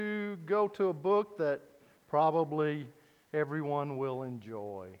go to a book that probably everyone will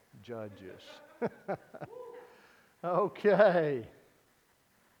enjoy, Judges. Okay.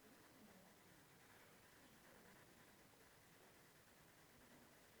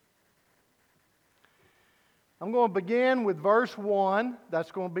 I'm going to begin with verse 1.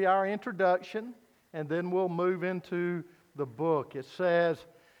 That's going to be our introduction, and then we'll move into the book. It says,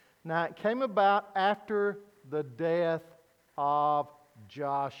 "Now it came about after the death of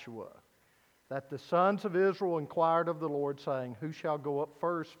Joshua, that the sons of Israel inquired of the Lord, saying, Who shall go up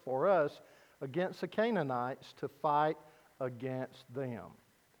first for us against the Canaanites to fight against them?"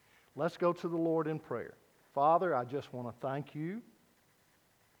 Let's go to the Lord in prayer. Father, I just want to thank you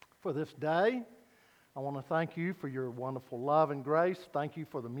for this day. I want to thank you for your wonderful love and grace. Thank you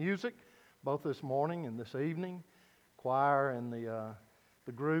for the music, both this morning and this evening. Choir and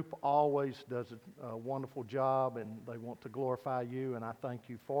the group always does a wonderful job, and they want to glorify you, and I thank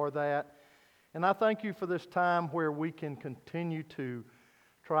you for that. And I thank you for this time where we can continue to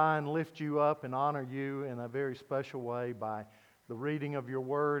try and lift you up and honor you in a very special way by the reading of your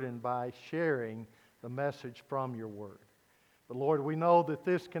word and by sharing the message from your word. But Lord, we know that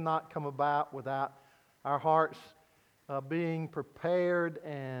this cannot come about without our hearts being prepared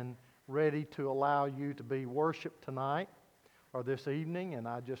and ready to allow you to be worshiped tonight or this evening. And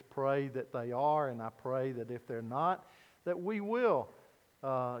I just pray that they are, and I pray that if they're not, that we will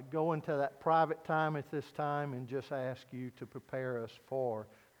go into that private time at this time and just ask you to prepare us for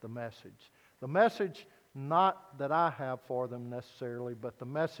the message. The message not that I have for them necessarily, but the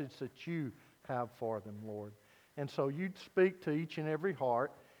message that you have for them, Lord. And so you'd speak to each and every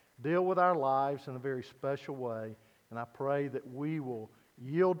heart, deal with our lives in a very special way, and I pray that we will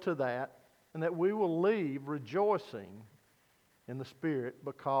yield to that and that we will leave rejoicing in the Spirit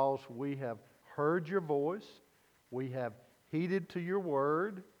because we have heard your voice, we have heeded to your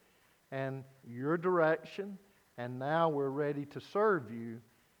word and your direction, and now we're ready to serve you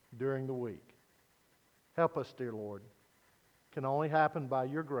during the week. Help us, dear Lord. It can only happen by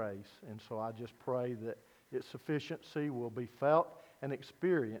your grace, and so I just pray that its sufficiency will be felt and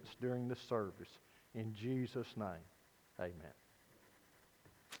experienced during this service. In Jesus' name, amen.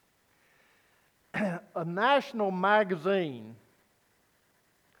 A national magazine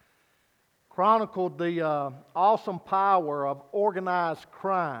chronicled the awesome power of organized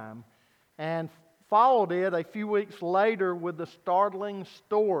crime and followed it a few weeks later with the startling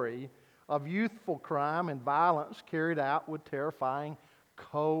story of youthful crime and violence carried out with terrifying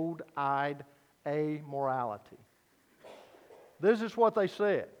cold-eyed amorality. This is what they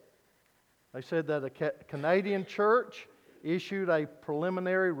said. They said that a Canadian church issued a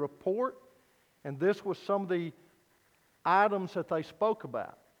preliminary report, and this was some of the items that they spoke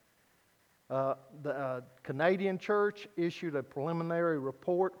about. The Canadian church issued a preliminary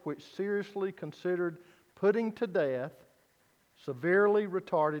report which seriously considered putting to death severely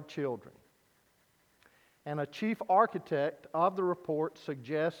retarded children. And a chief architect of the report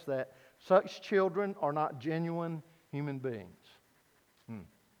suggests that such children are not genuine human beings.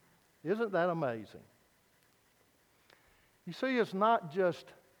 Isn't that amazing? You see, it's not just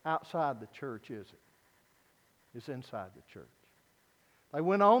outside the church, is it? It's inside the church. They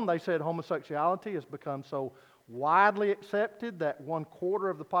went on, they said homosexuality has become so widely accepted that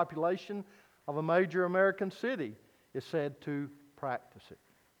 1/4 of the population of a major American city is said to practice it.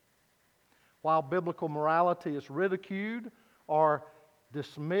 While biblical morality is ridiculed or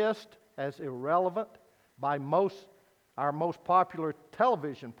dismissed as irrelevant by our most popular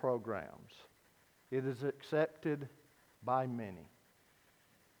television programs, it is accepted by many.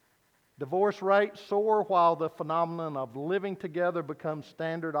 Divorce rates soar while the phenomenon of living together becomes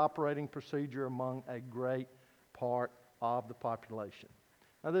standard operating procedure among a great part of the population.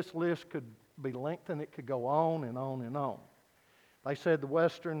 Now this list could be lengthened, it could go on and on and on. They said the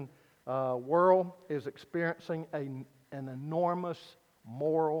Western world is experiencing an enormous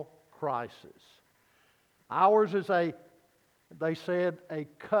moral crisis. Ours is they said, a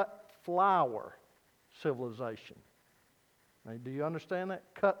cut flower civilization. Now, do you understand that?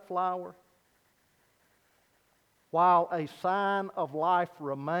 Cut flower. While a sign of life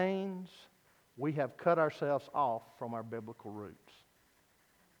remains, we have cut ourselves off from our biblical roots.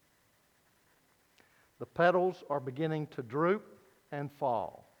 The petals are beginning to droop and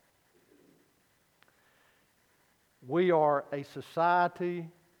fall. We are a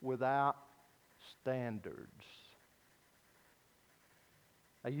society without standards.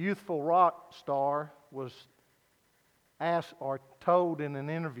 A youthful rock star was asked or told in an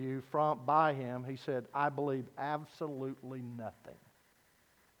interview by him, he said, "I believe absolutely nothing."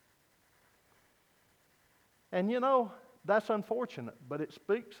 And you know, That's unfortunate, but it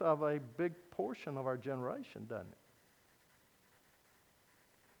speaks of a big portion of our generation, doesn't it?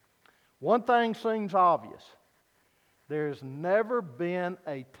 One thing seems obvious. There's never been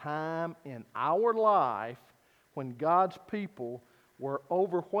a time in our life when God's people were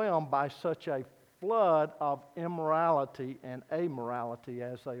overwhelmed by such a flood of immorality and amorality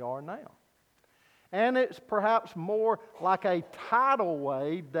as they are now. And it's perhaps more like a tidal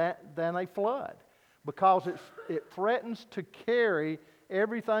wave than a flood, because it threatens to carry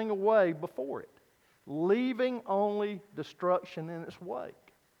everything away before it, leaving only destruction in its wake.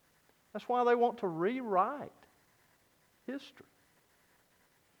 That's why they want to rewrite history.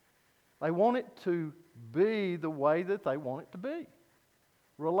 They want it to be the way that they want it to be.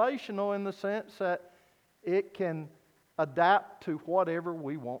 Relational in the sense that it can adapt to whatever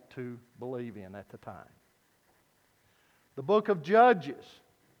we want to believe in at the time. The book of Judges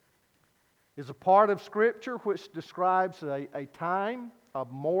is a part of Scripture which describes a time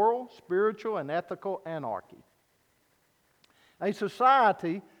of moral, spiritual, and ethical anarchy. A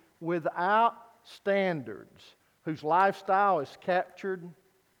society without standards, whose lifestyle is captured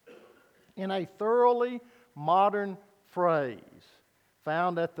in a thoroughly modern phrase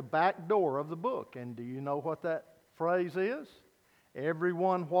found at the back door of the book. And do you know what that phrase is?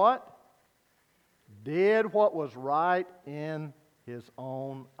 Everyone what? Did what was right in his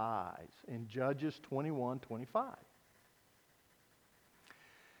own eyes. In Judges 21:25.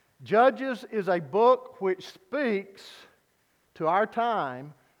 Judges is a book which speaks to our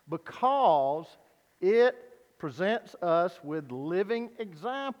time because it presents us with living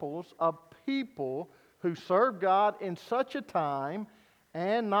examples of people who served God in such a time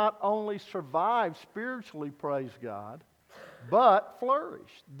and not only survived spiritually, praise God, but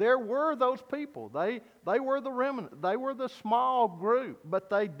flourished. There were those people. They were the remnant. They were the small group, but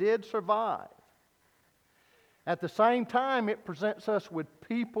they did survive. At the same time, it presents us with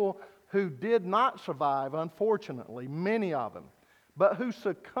people who did not survive, unfortunately, many of them, but who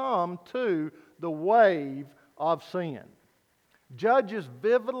succumbed to the wave of sin. Judges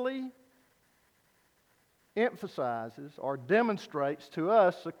vividly emphasizes or demonstrates to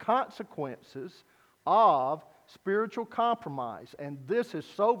us the consequences of spiritual compromise. And this is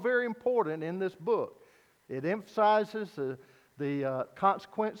so very important in this book. It emphasizes the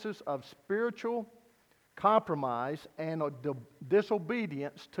consequences of spiritual compromise and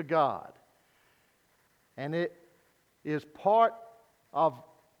disobedience to God. And it is part of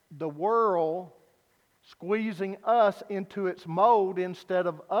the world squeezing us into its mold instead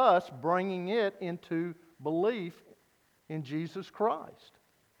of us bringing it into belief in Jesus Christ.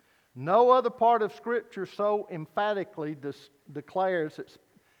 No other part of Scripture so emphatically declares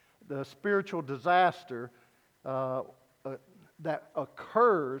the spiritual disaster that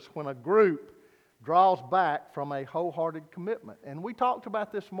occurs when a group draws back from a wholehearted commitment. And we talked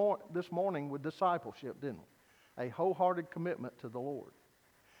about this morning with discipleship, didn't we? A wholehearted commitment to the Lord.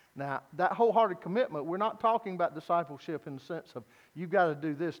 Now, that wholehearted commitment, we're not talking about discipleship in the sense of you've got to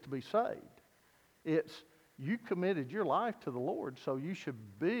do this to be saved. It's you committed your life to the Lord, so you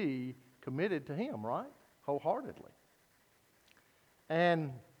should be committed to Him, right? Wholeheartedly.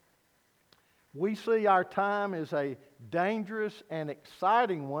 And we see our time as a dangerous and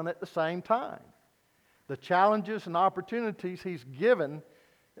exciting one at the same time. The challenges and opportunities He's given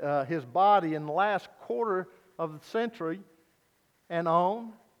His body in the last quarter of the century and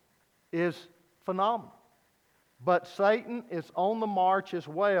on is phenomenal. But Satan is on the march as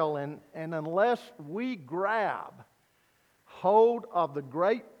well, and unless we grab hold of the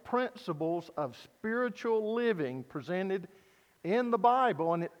great principles of spiritual living presented in the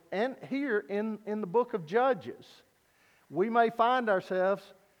Bible and here in the book of Judges, we may find ourselves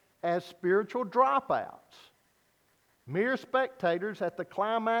as spiritual dropouts, mere spectators at the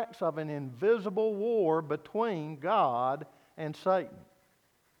climax of an invisible war between God and Satan.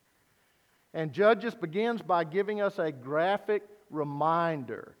 And Judges begins by giving us a graphic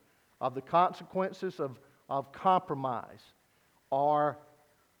reminder of the consequences of compromise or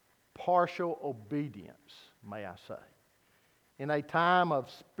partial obedience, may I say, in a time of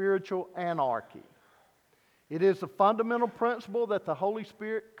spiritual anarchy. It is the fundamental principle that the Holy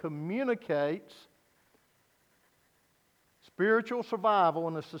Spirit communicates spiritual survival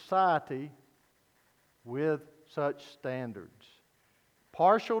in a society with such standards.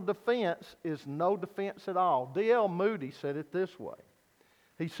 Partial defense is no defense at all. D.L. Moody said it this way.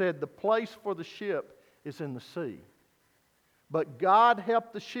 He said, "The place for the ship is in the sea. But God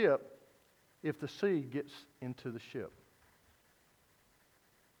help the ship if the sea gets into the ship."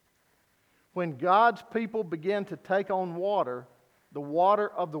 When God's people begin to take on water, the water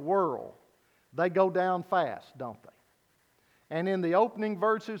of the world, they go down fast, don't they? And in the opening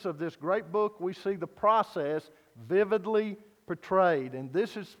verses of this great book, we see the process vividly portrayed. And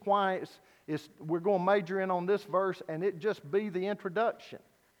this is why we're going to major in on this verse, and it just be the introduction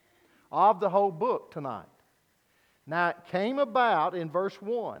of the whole book tonight. Now, it came about in verse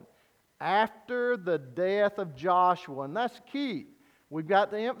 1, after the death of Joshua, and that's key. We've got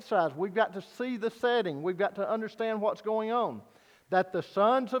to emphasize, we've got to see the setting, we've got to understand what's going on. That the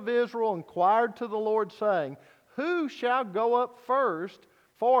sons of Israel inquired to the Lord, saying, who shall go up first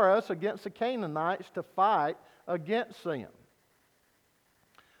for us against the Canaanites to fight against them?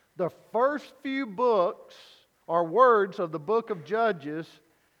 The first few books or words of the book of Judges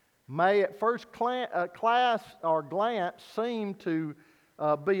may at first glance seem to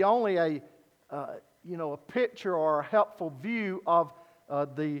be only a picture or a helpful view of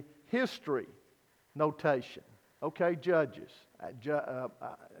the history notation. Okay, Judges.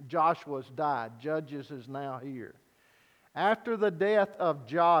 Joshua's died. Judges is now here. After the death of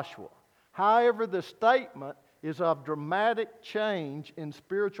Joshua. However, the statement is of dramatic change in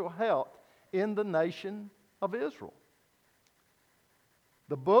spiritual health in the nation of Israel.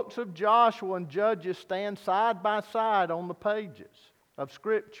 The books of Joshua and Judges stand side by side on the pages of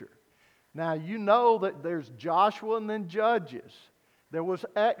Scripture. Now, you know that there's Joshua and then Judges. There was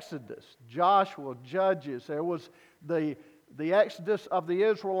Exodus, Joshua, Judges. There was the exodus of the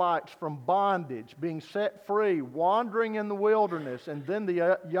Israelites from bondage, being set free, wandering in the wilderness, and then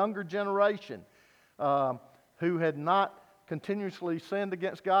the younger generation who had not continuously sinned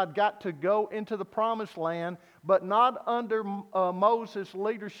against God got to go into the promised land, but not under Moses'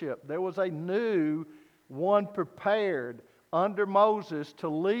 leadership. There was a new one prepared under Moses to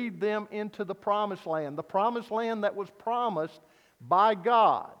lead them into the promised land that was promised by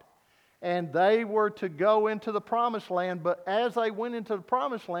God. And they were to go into the promised land, but as they went into the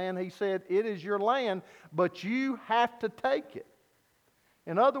promised land, he said, it is your land, but you have to take it.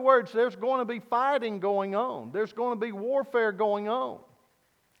 In other words, there's going to be fighting going on. There's going to be warfare going on.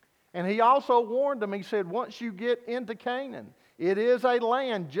 And he also warned them, he said, once you get into Canaan, it is a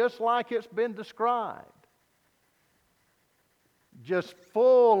land just like it's been described. Just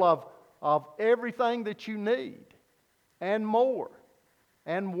full of everything that you need and more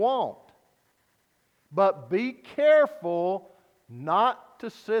and want. But be careful not to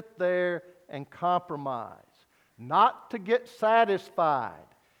sit there and compromise, not to get satisfied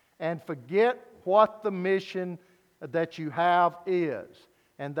and forget what the mission that you have is.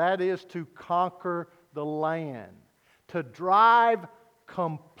 And that is to conquer the land, to drive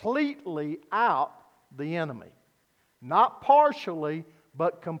completely out the enemy. Not partially,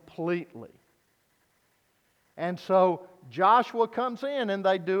 but completely. And so Joshua comes in and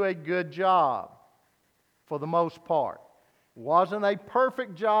they do a good job for the most part. It wasn't a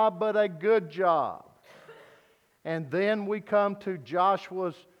perfect job, but a good job. And then we come to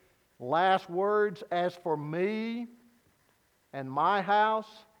Joshua's last words, as for me and my house,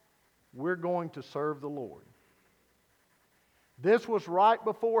 we're going to serve the Lord. This was right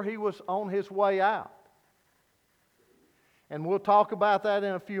before he was on his way out. And we'll talk about that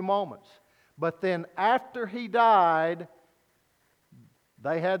in a few moments. But then after he died,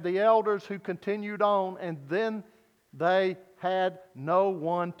 they had the elders who continued on, and then they had no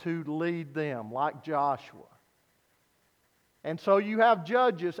one to lead them like Joshua. And so you have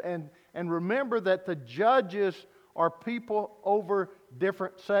judges, and remember that the judges are people over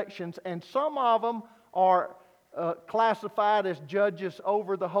different sections, and some of them are classified as judges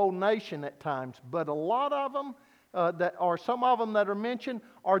over the whole nation at times, but a lot of them some of them that are mentioned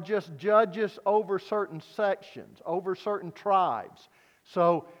are just judges over certain sections, over certain tribes.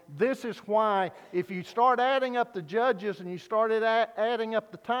 So this is why if you start adding up the judges and you started adding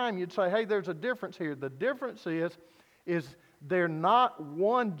up the time, you'd say, hey, there's a difference here. The difference is they're not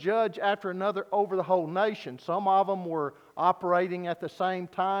one judge after another over the whole nation. Some of them were operating at the same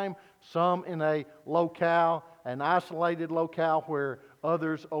time, some in a locale, an isolated locale, where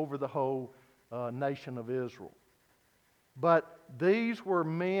others over the whole nation of Israel. But these were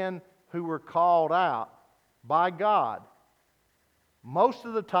men who were called out by God most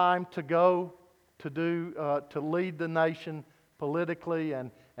of the time to go to lead the nation politically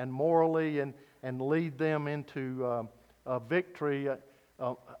and morally and lead them into victory.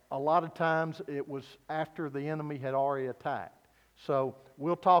 A lot of times it was after the enemy had already attacked. So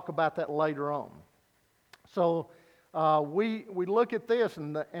we'll talk about that later on. So we look at this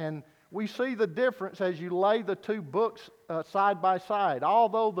and we see the difference as you lay the two books side by side.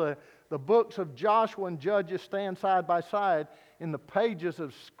 Although the books of Joshua and Judges stand side by side, in the pages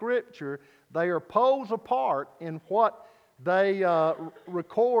of Scripture, they are poles apart in what they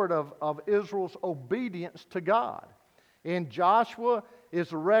record of Israel's obedience to God. In Joshua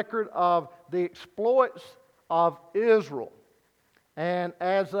is a record of the exploits of Israel. And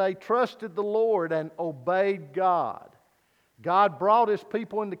as they trusted the Lord and obeyed God, God brought His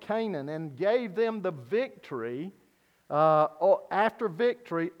people into Canaan and gave them the victory after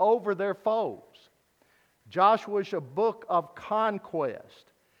victory over their foes. Joshua is a book of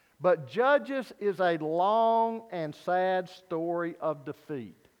conquest, but Judges is a long and sad story of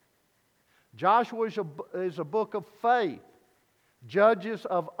defeat. Joshua is a book of faith, Judges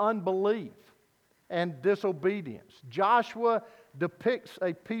of unbelief and disobedience. Joshua depicts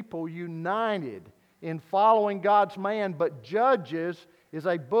a people united in following God's man, but Judges is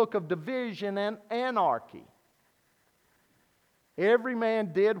a book of division and anarchy. Every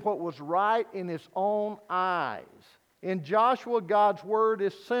man did what was right in his own eyes. In Joshua, God's word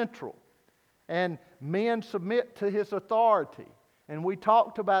is central, and men submit to His authority. And we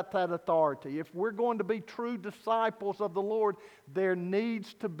talked about that authority. If we're going to be true disciples of the Lord, there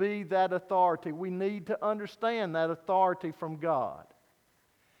needs to be that authority. We need to understand that authority from God.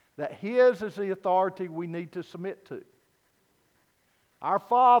 That His is the authority we need to submit to. Our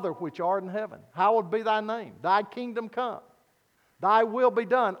Father, which art in heaven, hallowed be Thy name. Thy kingdom come. Thy will be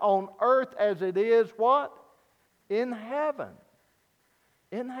done on earth as it is what? In heaven.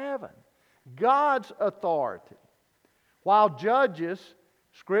 In heaven. God's authority. While Judges,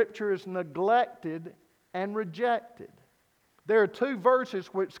 Scripture is neglected and rejected. There are two verses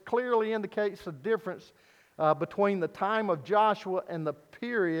which clearly indicates the difference between the time of Joshua and the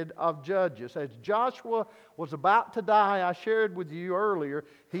period of Judges. As Joshua was about to die, I shared with you earlier,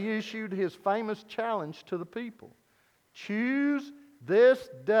 he issued his famous challenge to the people. Choose this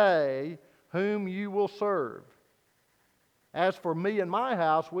day whom you will serve. As for me and my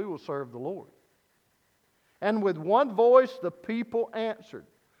house, we will serve the Lord. And with one voice the people answered,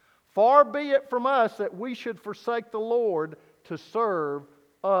 Far be it from us that we should forsake the Lord to serve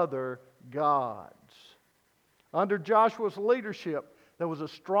other gods. Under Joshua's leadership, there was a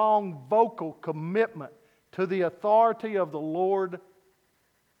strong vocal commitment to the authority of the Lord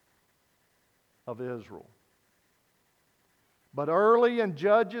of Israel. But early in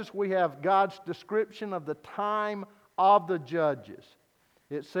Judges, we have God's description of the time of the judges.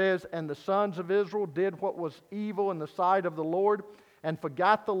 It says, And the sons of Israel did what was evil in the sight of the Lord, and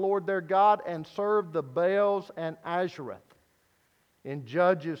forgot the Lord their God, and served the Baals and Ashereth. In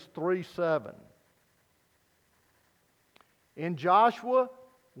Judges 3:7. In Joshua,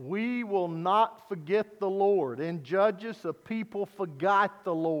 we will not forget the Lord. In Judges, the people forgot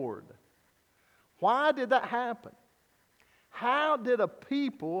the Lord. Why did that happen? How did a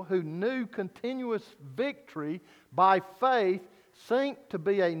people who knew continuous victory by faith sink to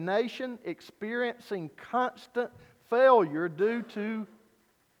be a nation experiencing constant failure due to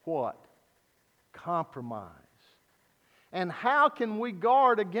what? Compromise. And how can we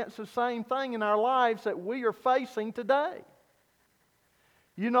guard against the same thing in our lives that we are facing today?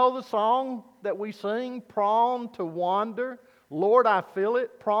 You know the song that we sing, Prone to Wander, Lord, I feel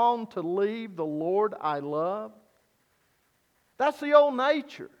it, prone to leave the Lord I love. That's the old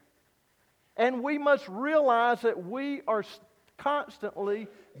nature. And we must realize that we are constantly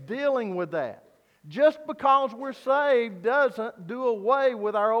dealing with that. Just because we're saved doesn't do away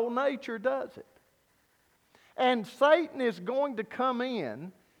with our old nature, does it? And Satan is going to come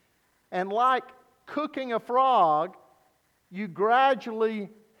in, and like cooking a frog, you gradually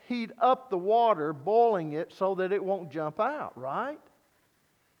heat up the water, boiling it so that it won't jump out, right?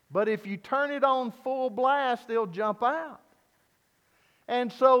 But if you turn it on full blast, it'll jump out.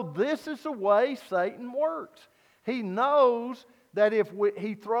 And so this is the way Satan works. He knows that if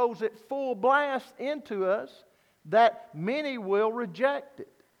he throws it full blast into us, that many will reject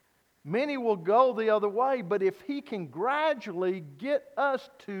it. Many will go the other way. But if he can gradually get us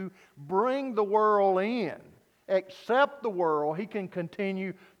to bring the world in, accept the world, he can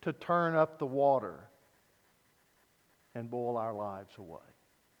continue to turn up the water and boil our lives away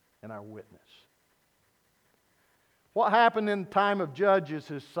and our witness. What happened in the time of Judges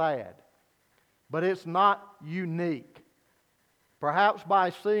is sad, but it's not unique. Perhaps by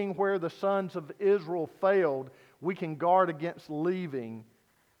seeing where the sons of Israel failed, we can guard against leaving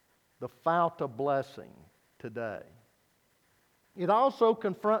the fount of blessing today. It also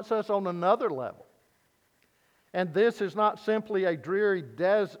confronts us on another level. And this is not simply a dreary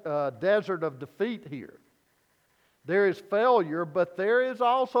desert of defeat here. There is failure, but there is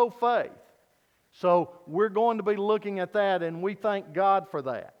also faith. So we're going to be looking at that, and we thank God for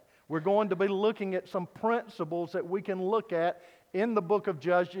that. We're going to be looking at some principles that we can look at in the book of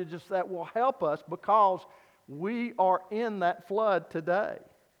Judges that will help us because we are in that flood today.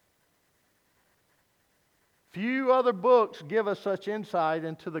 Few other books give us such insight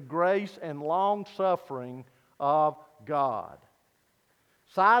into the grace and long suffering of God.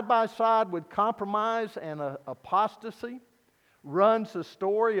 Side by side with compromise and apostasy runs the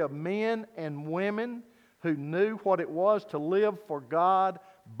story of men and women who knew what it was to live for God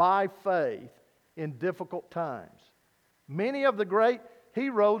by faith in difficult times. Many of the great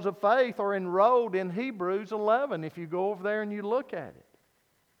heroes of faith are enrolled in Hebrews 11 if you go over there and you look at it.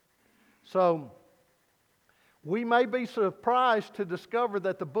 So, we may be surprised to discover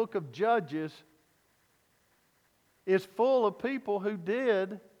that the book of Judges is full of people who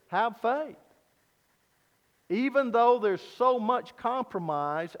did have faith. Even though there's so much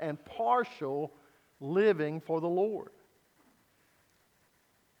compromise and partial living for the Lord.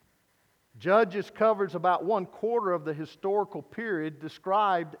 Judges covers about 1/4 of the historical period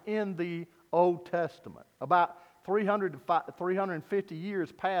described in the Old Testament. About 350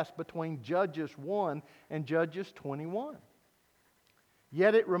 years passed between Judges 1 and Judges 21.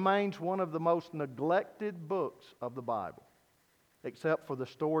 Yet it remains one of the most neglected books of the Bible, except for the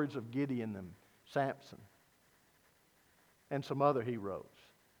stories of Gideon and Samson and some other heroes.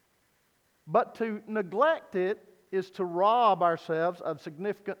 But to neglect it is to rob ourselves of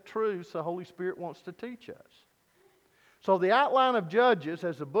significant truths the Holy Spirit wants to teach us. So the outline of Judges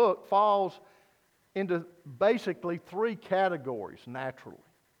as a book falls into basically 3 categories naturally.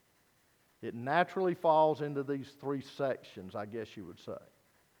 It naturally falls into these 3 sections, I guess you would say.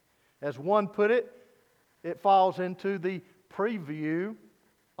 As one put it, it falls into the preview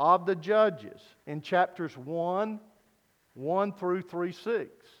of the Judges in chapters 1 through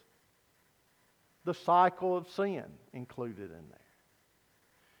 3:6. The cycle of sin included in there.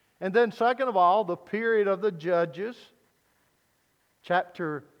 And then second of all, the period of the Judges,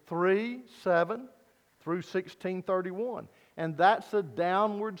 chapter 3:7 through 16:31. And that's a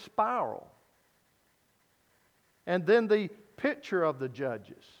downward spiral. And then the picture of the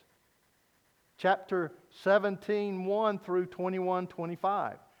Judges, chapter 17:1 through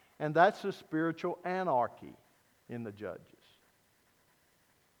 21:25. And that's the spiritual anarchy in the Judges.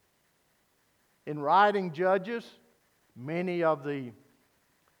 In writing Judges, many of the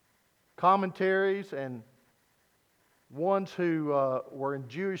commentaries and ones who were in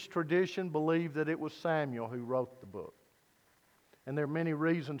Jewish tradition believe that it was Samuel who wrote the book. And there are many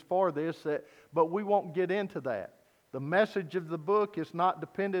reasons for this, but we won't get into that. The message of the book is not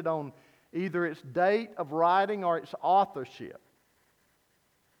dependent on either its date of writing or its authorship.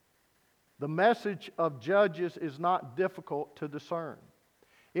 The message of Judges is not difficult to discern.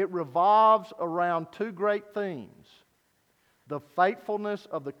 It revolves around 2 great themes: the faithfulness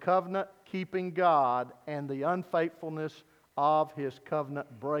of the covenant-keeping God and the unfaithfulness of His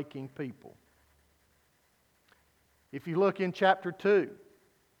covenant-breaking people. If you look in chapter 2,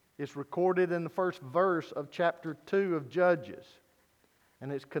 it's recorded in the first verse of chapter 2 of Judges,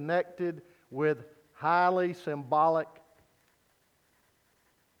 and it's connected with highly symbolic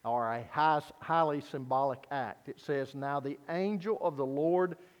act. It says, "Now the angel of the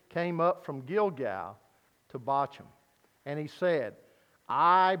Lord came up from Gilgal to Bochum, and he said,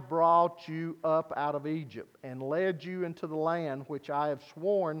 I brought you up out of Egypt and led you into the land which I have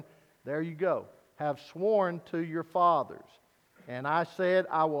sworn," there you go, "have sworn to your fathers. And I said,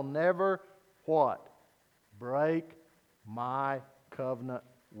 I will never," what? "break my covenant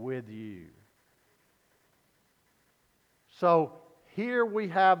with you." So here we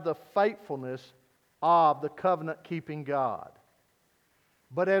have the faithfulness of the covenant-keeping God.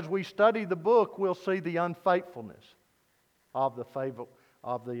 But as we study the book, we'll see the unfaithfulness of the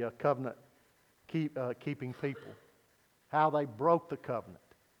covenant-keeping people. How they broke the covenant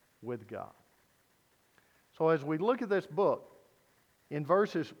with God. So as we look at this book, in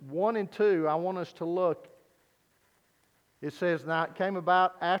verses 1 and 2, I want us to look. It says, "Now it came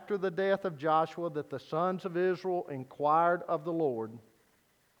about after the death of Joshua that the sons of Israel inquired of the Lord,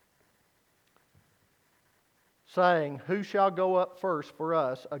 saying, Who shall go up first for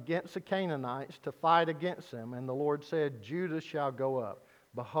us against the Canaanites to fight against them? And the Lord said, Judah shall go up.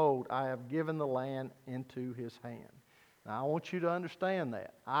 Behold, I have given the land into his hand." Now I want you to understand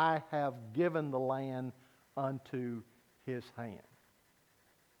that. I have given the land unto his hand.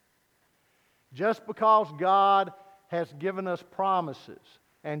 Just because God has given us promises,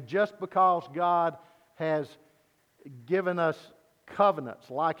 and just because God has given us covenants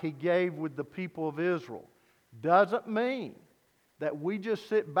like He gave with the people of Israel, doesn't mean that we just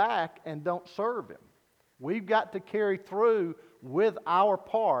sit back and don't serve Him. We've got to carry through with our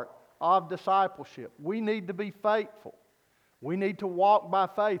part of discipleship. We need to be faithful. We need to walk by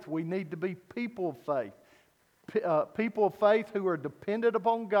faith. We need to be people of faith. People of faith who are dependent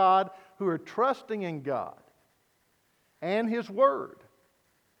upon God, who are trusting in God. and His Word.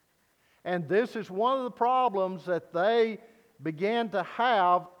 And this is one of the problems that they began to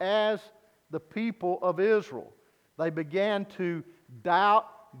have as the people of Israel. They began to doubt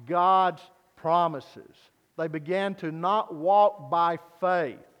God's promises. They began to not walk by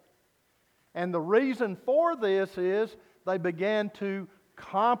faith. And the reason for this is they began to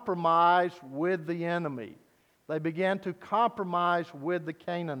compromise with the enemy. They began to compromise with the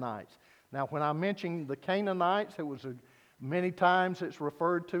Canaanites. Now, when I mentioned the Canaanites, many times it's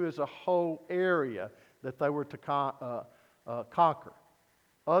referred to as a whole area that they were to conquer.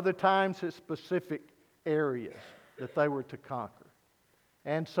 Other times it's specific areas that they were to conquer.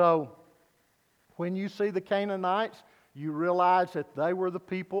 And so, when you see the Canaanites, you realize that they were the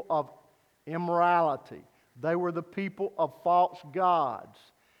people of immorality. They were the people of false gods.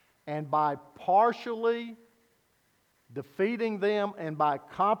 And by partially defeating them and by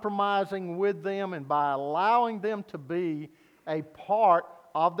compromising with them and by allowing them to be a part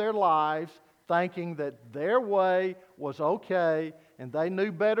of their lives, thinking that their way was okay and they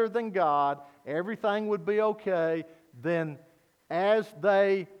knew better than God, everything would be okay, then as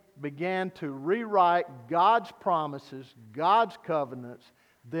they began to rewrite God's promises, God's covenants,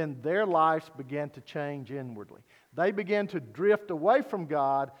 then their lives began to change inwardly. They began to drift away from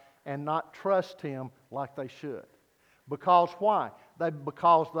God and not trust Him like they should. Because why?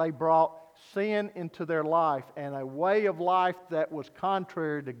 Because they brought sin into their life and a way of life that was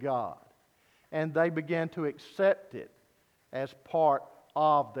contrary to God. And they began to accept it as part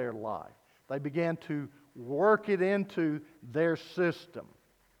of their life. They began to work it into their system.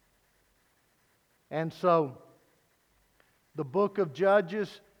 And so, the book of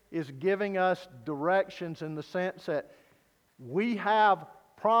Judges is giving us directions in the sense that we have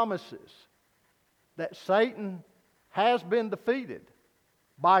promises that Satan has been defeated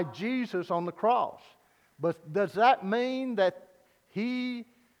by Jesus on the cross. But does that mean that he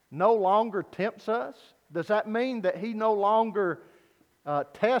no longer tempts us? Does that mean that he no longer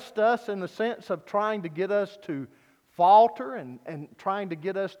tests us in the sense of trying to get us to falter and trying to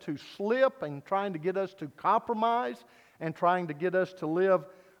get us to slip and trying to get us to compromise and trying to get us to live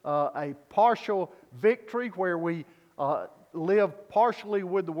a partial victory where we live partially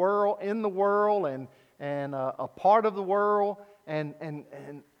with the world, in the world, and a part of the world, and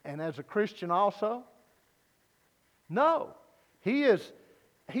as a Christian also? No. He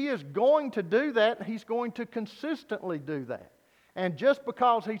is going to do that. He's going to consistently do that. And just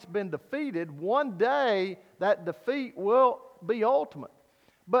because he's been defeated, one day that defeat will be ultimate.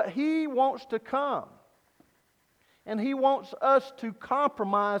 But he wants to come. And he wants us to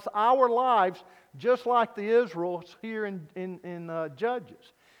compromise our lives just like the Israelites here in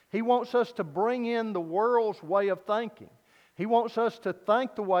Judges. He wants us to bring in the world's way of thinking. He wants us to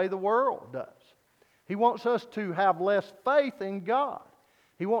think the way the world does. He wants us to have less faith in God.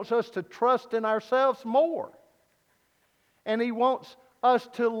 He wants us to trust in ourselves more. And He wants us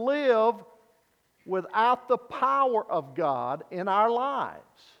to live without the power of God in our lives.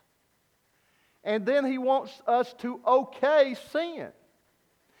 And then He wants us to okay sin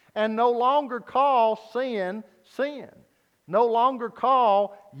and no longer call sin, sin. No longer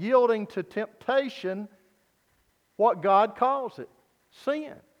call yielding to temptation what God calls it,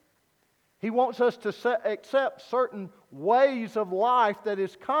 sin. He wants us to accept certain ways of life that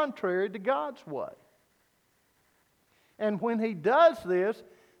is contrary to God's way. And when He does this,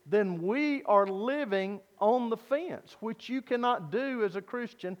 then we are living on the fence, which you cannot do as a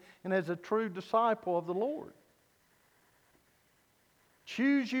Christian and as a true disciple of the Lord.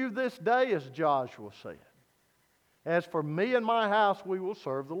 Choose you this day, as Joshua said. As for me and my house, we will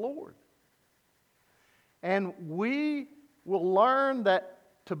serve the Lord. And we will learn that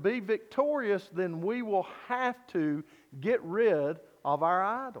to be victorious, then we will have to get rid of our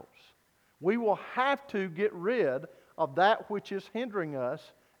idols. We will have to get rid of that which is hindering us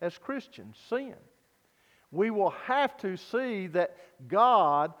as Christians, sin. We will have to see that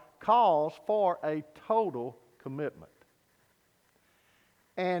God calls for a total commitment.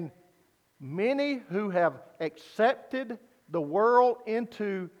 And many who have accepted the world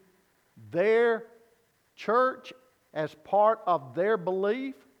into their church as part of their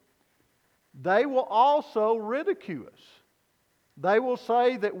belief, they will also ridicule us. They will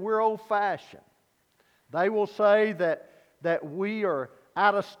say that we're old-fashioned. They will say that we are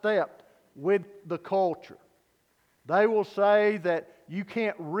out of step with the culture. They will say that you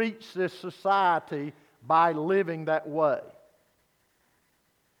can't reach this society by living that way.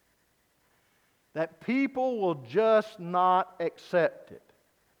 That people will just not accept it.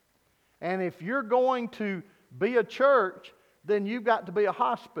 And if you're going to be a church, then you've got to be a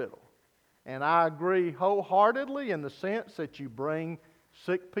hospital. And I agree wholeheartedly in the sense that you bring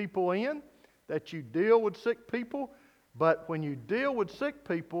sick people in, that you deal with sick people. But when you deal with sick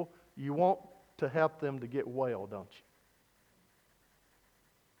people, you want to help them to get well, don't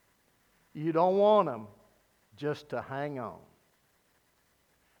you? You don't want them just to hang on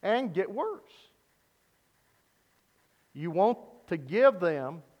and get worse. You want to give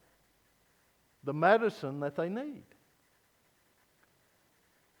them the medicine that they need.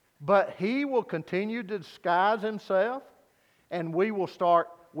 But he will continue to disguise himself, and we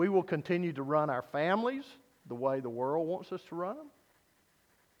will continue to run our families the way the world wants us to run them.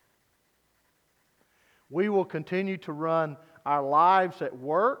 We will continue to run our lives at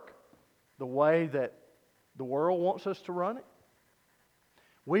work the way that the world wants us to run it.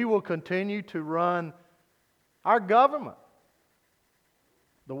 We will continue to run our government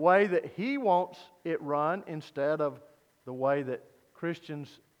the way that he wants it run instead of the way that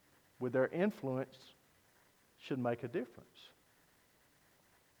Christians with their influence should make a difference.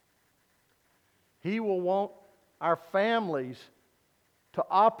 He will want our families to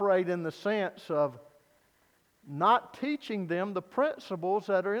operate in the sense of not teaching them the principles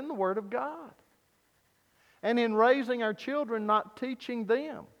that are in the Word of God. And in raising our children, not teaching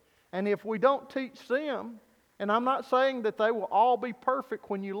them. And if we don't teach them, and I'm not saying that they will all be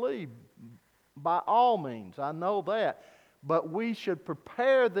perfect when you leave, by all means, I know that. But we should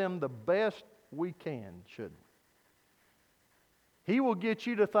prepare them the best we can, shouldn't we? He will get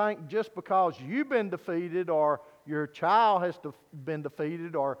you to think just because you've been defeated or your child has been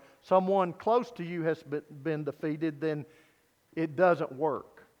defeated or someone close to you has been defeated, then it doesn't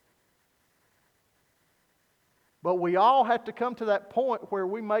work. But we all have to come to that point where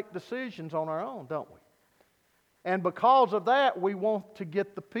we make decisions on our own, don't we? And because of that, we want to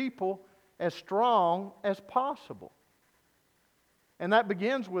get the people as strong as possible. And that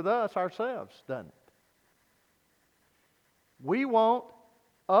begins with us ourselves, doesn't it? We want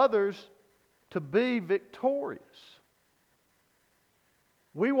others to be victorious.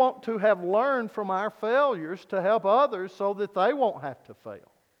 We want to have learned from our failures to help others so that they won't have to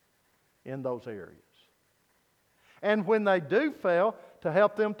fail in those areas. And when they do fail, to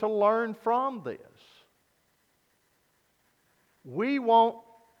help them to learn from this. We want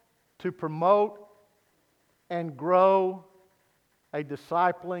to promote and grow a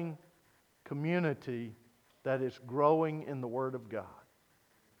discipling community that is growing in the Word of God.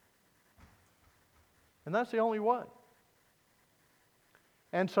 And that's the only way.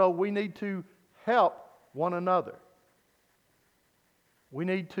 And so we need to help one another. We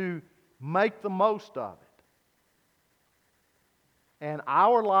need to make the most of it. And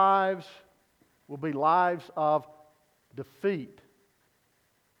our lives will be lives of defeat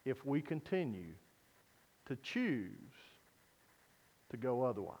if we continue to choose to go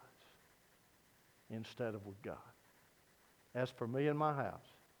otherwise instead of with God. As for me and my house,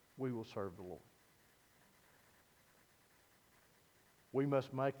 we will serve the Lord. We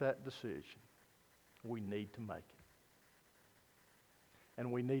must make that decision. We need to make it.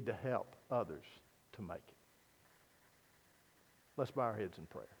 And we need to help others to make it. Let's bow our heads in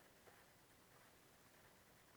prayer.